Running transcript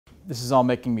this is all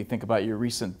making me think about your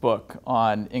recent book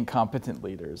on incompetent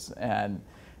leaders. And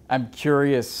I'm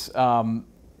curious,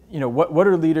 what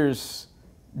are leaders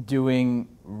doing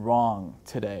wrong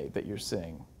today that you're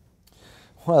seeing?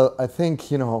 Well, I think,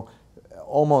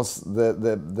 almost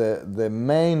the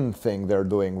main thing they're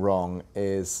doing wrong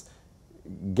is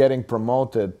getting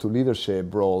promoted to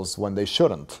leadership roles when they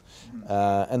shouldn't.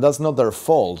 And that's not their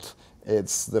fault.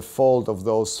 It's the fault of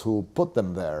those who put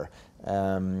them there.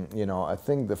 I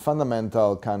think the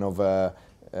fundamental kind of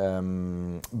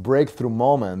breakthrough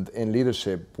moment in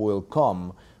leadership will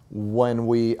come when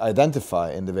we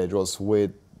identify individuals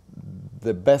with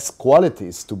the best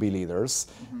qualities to be leaders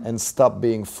and stop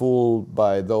being fooled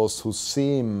by those who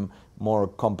seem more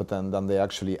competent than they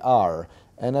actually are.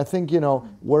 And I think,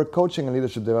 where coaching and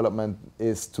leadership development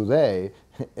is today,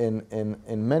 in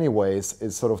many ways,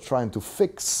 is sort of trying to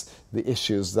fix the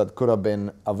issues that could have been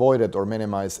avoided or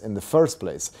minimized in the first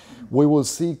place. We will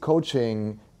see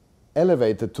coaching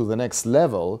elevated to the next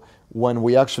level when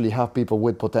we actually have people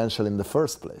with potential in the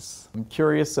first place. I'm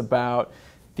curious about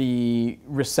the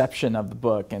reception of the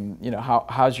book, and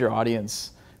how's your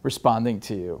audience responding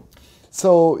to you?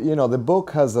 So, the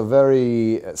book has a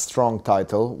very strong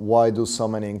title, Why Do So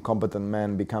Many Incompetent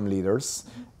Men Become Leaders?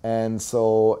 And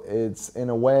so it's, in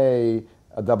a way,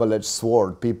 a double-edged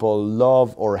sword. People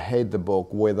love or hate the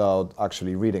book without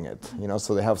actually reading it.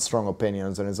 So they have strong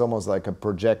opinions, and it's almost like a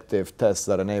projective test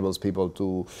that enables people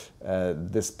to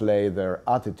display their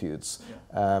attitudes.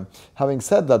 Having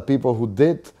said that, people who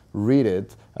did read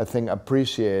it, I think,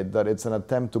 appreciate that it's an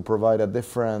attempt to provide a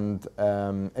different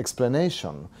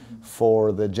explanation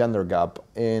for the gender gap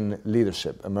in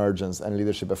leadership emergence and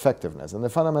leadership effectiveness. And the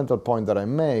fundamental point that I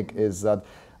make is that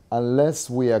unless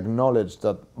we acknowledge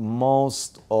that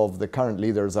most of the current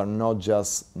leaders are not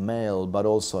just male but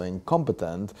also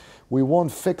incompetent, we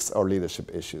won't fix our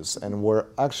leadership issues, and we're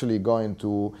actually going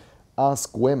to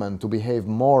ask women to behave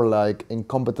more like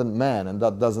incompetent men, and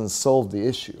that doesn't solve the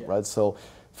issue, right? So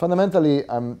fundamentally,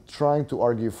 I'm trying to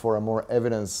argue for a more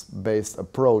evidence-based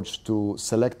approach to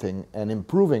selecting and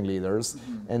improving leaders,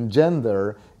 and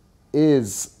gender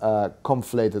is a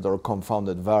conflated or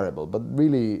confounded variable. But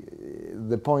really,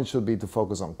 the point should be to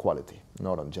focus on quality,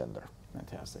 not on gender.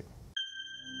 Fantastic.